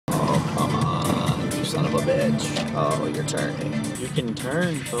son of a bitch. Oh, you're turning. You can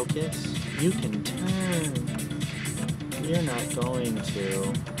turn, Focus. You can turn. You're not going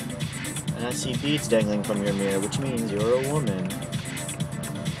to. And I see beads dangling from your mirror, which means you're a woman.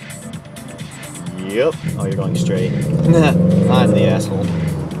 Yep. Oh, you're going straight. I'm the asshole.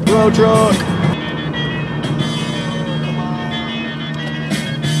 Road truck!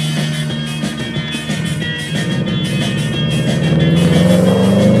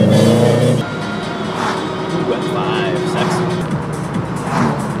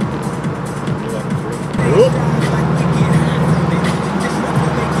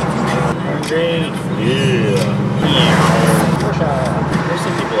 Green. Yeah. There's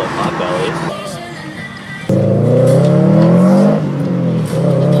some people at Potbellies.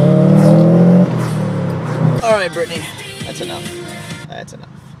 Alright, Brittany. That's enough. That's enough.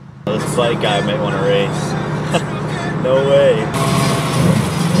 This bike guy might want to race. No way.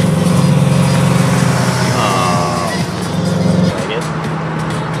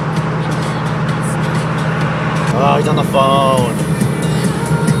 Oh, he's on the phone.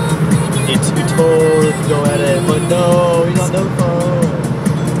 We totally could go at it, but no, he's on the phone.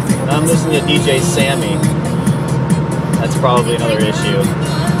 I'm listening to DJ Sammy. That's probably another issue.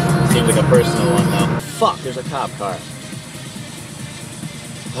 Seems like a personal one though. Fuck, there's a cop car.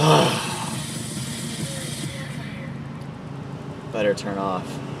 Better turn off,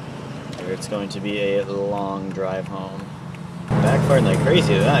 or it's going to be a long drive home. Backfiring like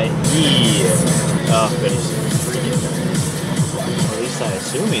crazy tonight. Yeah. Oh, good, he's freaking turning. At least I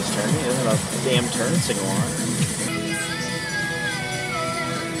assume he's turning. He doesn't have a damn turn signal on.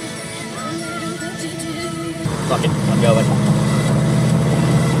 Fuck it, I'm going.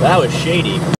 That was shady.